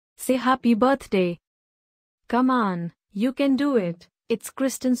Say happy birthday. Come on, you can do it. It's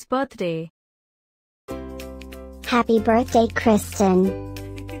Kristin's birthday. Happy birthday, Kristin.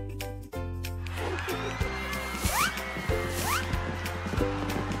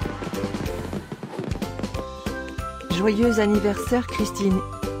 Joyeux anniversaire, Kristin.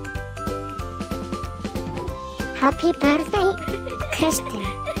 Happy birthday, Kristin.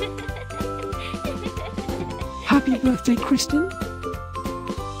 Happy birthday, Kristin.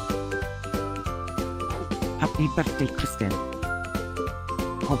 Happy birthday, Kristin.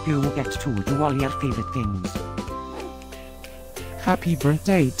 Hope you will get to do all your favorite things. Happy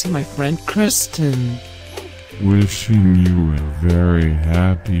birthday to my friend Kristin. Wishing you a very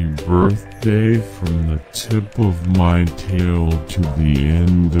happy birthday from the tip of my tail to the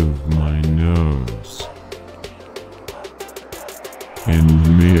end of my nose.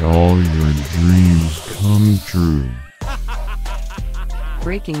 And may all your dreams come true.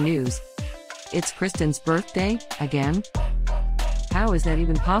 Breaking news. It's Kristin's birthday, again? How is that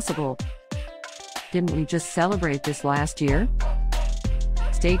even possible? Didn't we just celebrate this last year?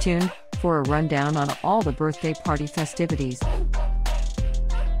 Stay tuned for a rundown on all the birthday party festivities.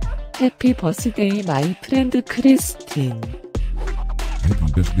 Happy birthday, my friend Kristin.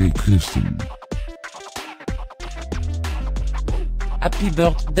 Happy birthday, Kristin. Happy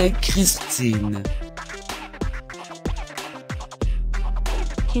birthday, Kristin.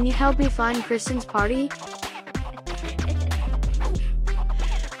 Can you help me find Kristin's party?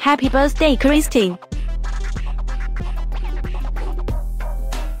 Happy birthday, Kristin.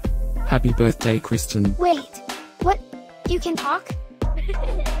 Happy birthday, Kristin. Wait, what? You can talk?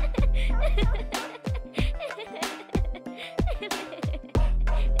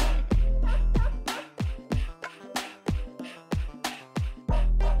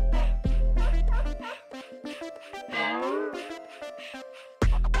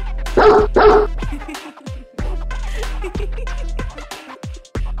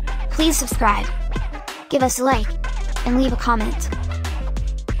 Please subscribe, give us a like, and leave a comment.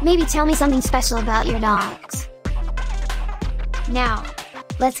 Maybe tell me something special about your dogs. Now,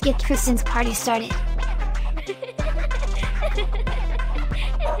 let's get Kristin's party started.